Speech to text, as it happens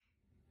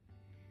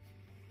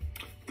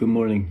Good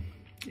morning.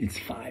 It's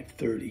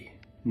 5:30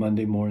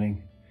 Monday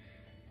morning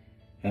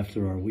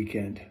after our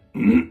weekend.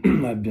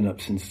 I've been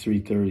up since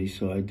 3:30,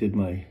 so I did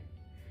my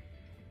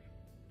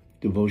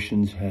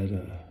devotions,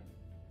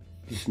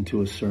 listened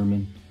to a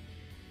sermon,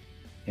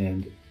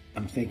 and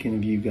I'm thinking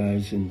of you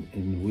guys in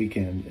the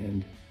weekend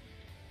and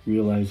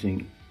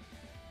realizing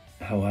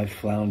how I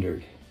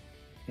floundered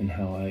and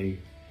how I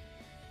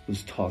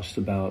was tossed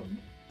about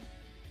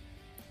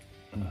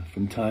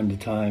from time to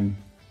time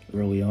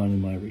early on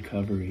in my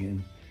recovery,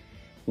 and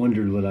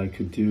wondered what I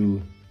could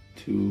do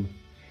to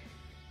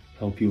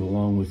help you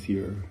along with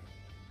your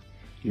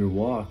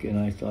walk. And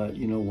I thought,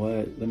 you know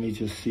what, let me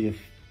just see if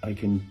I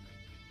can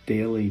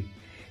daily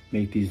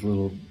make these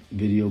little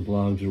video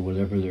blogs or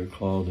whatever they're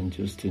called and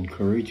just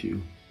encourage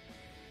you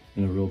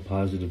in a real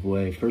positive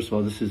way. First of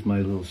all, this is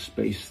my little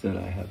space that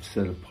I have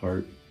set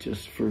apart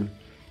just for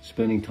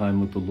spending time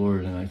with the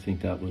Lord, and I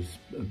think that was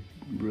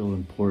real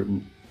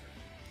important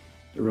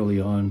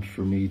early on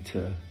for me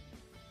to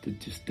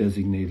just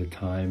designate a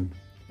time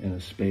and a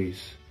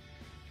space.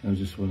 I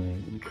just want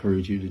to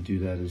encourage you to do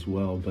that as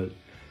well. But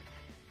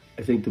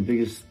I think the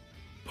biggest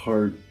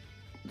part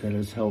that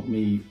has helped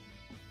me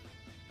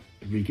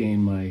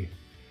regain my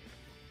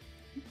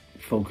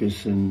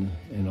focus and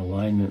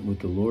alignment with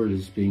the Lord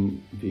is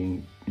being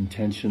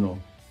intentional.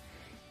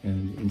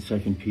 And in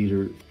 2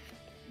 Peter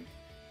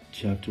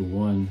chapter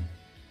 1,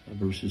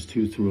 verses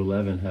 2 through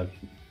 11 have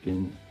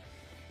been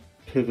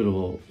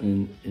pivotal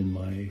in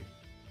my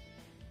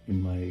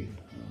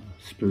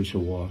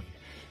spiritual walk.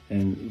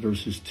 And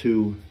verses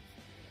 2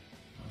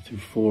 through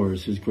 4, it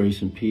says,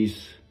 grace and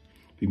peace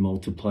be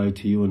multiplied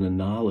to you in the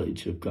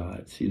knowledge of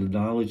God. See, the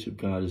knowledge of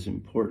God is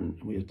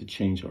important. We have to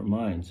change our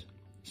minds.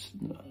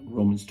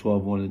 Romans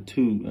 12:1 and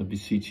 2, I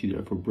beseech you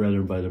therefore,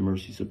 brethren, by the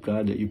mercies of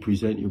God, that you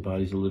present your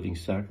bodies a living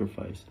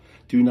sacrifice.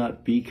 Do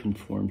not be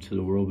conformed to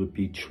the world, but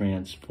be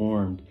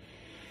transformed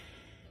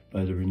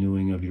by the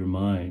renewing of your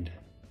mind.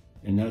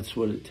 And that's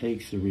what it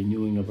takes, the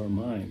renewing of our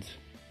minds.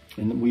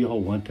 And we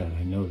all want that,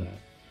 I know that.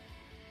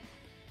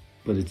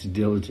 But it's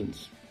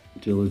diligence.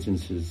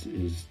 Diligence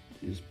is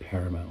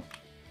paramount.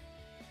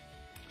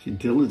 See,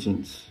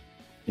 diligence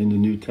in the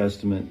New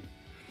Testament,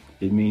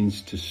 it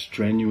means to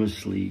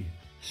strenuously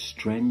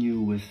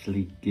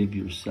give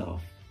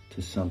yourself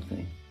to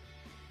something.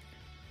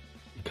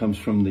 It comes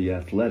from the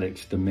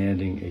athletics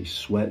demanding a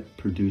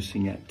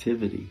sweat-producing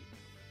activity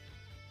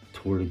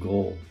toward a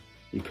goal.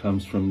 It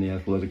comes from the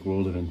athletic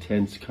world of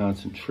intense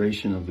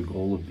concentration of the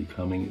goal of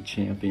becoming a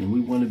champion.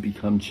 We want to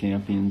become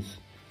champions,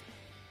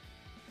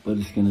 but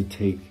it's going to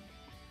take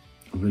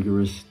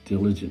rigorous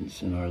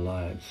diligence in our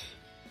lives.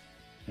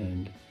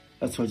 And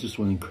that's why I just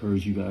want to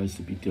encourage you guys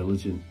to be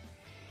diligent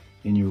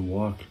in your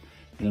walk.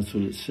 And that's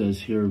what it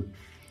says here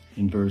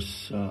in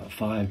verse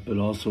 5, but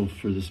also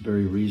for this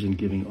very reason,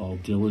 giving all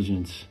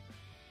diligence.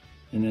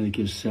 And then it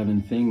gives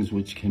 7 things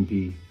which can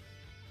be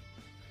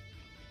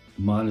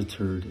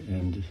monitored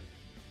and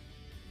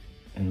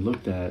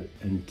looked at,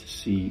 and to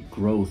see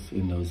growth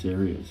in those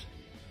areas.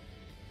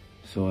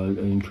 So I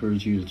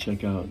encourage you to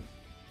check out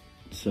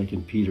 2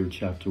 Peter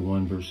chapter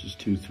 1, verses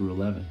 2 through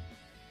 11.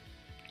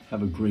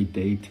 Have a great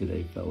day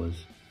today,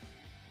 fellas,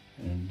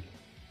 and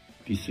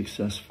be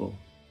successful.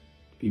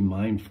 Be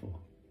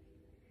mindful.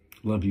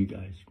 Love you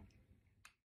guys.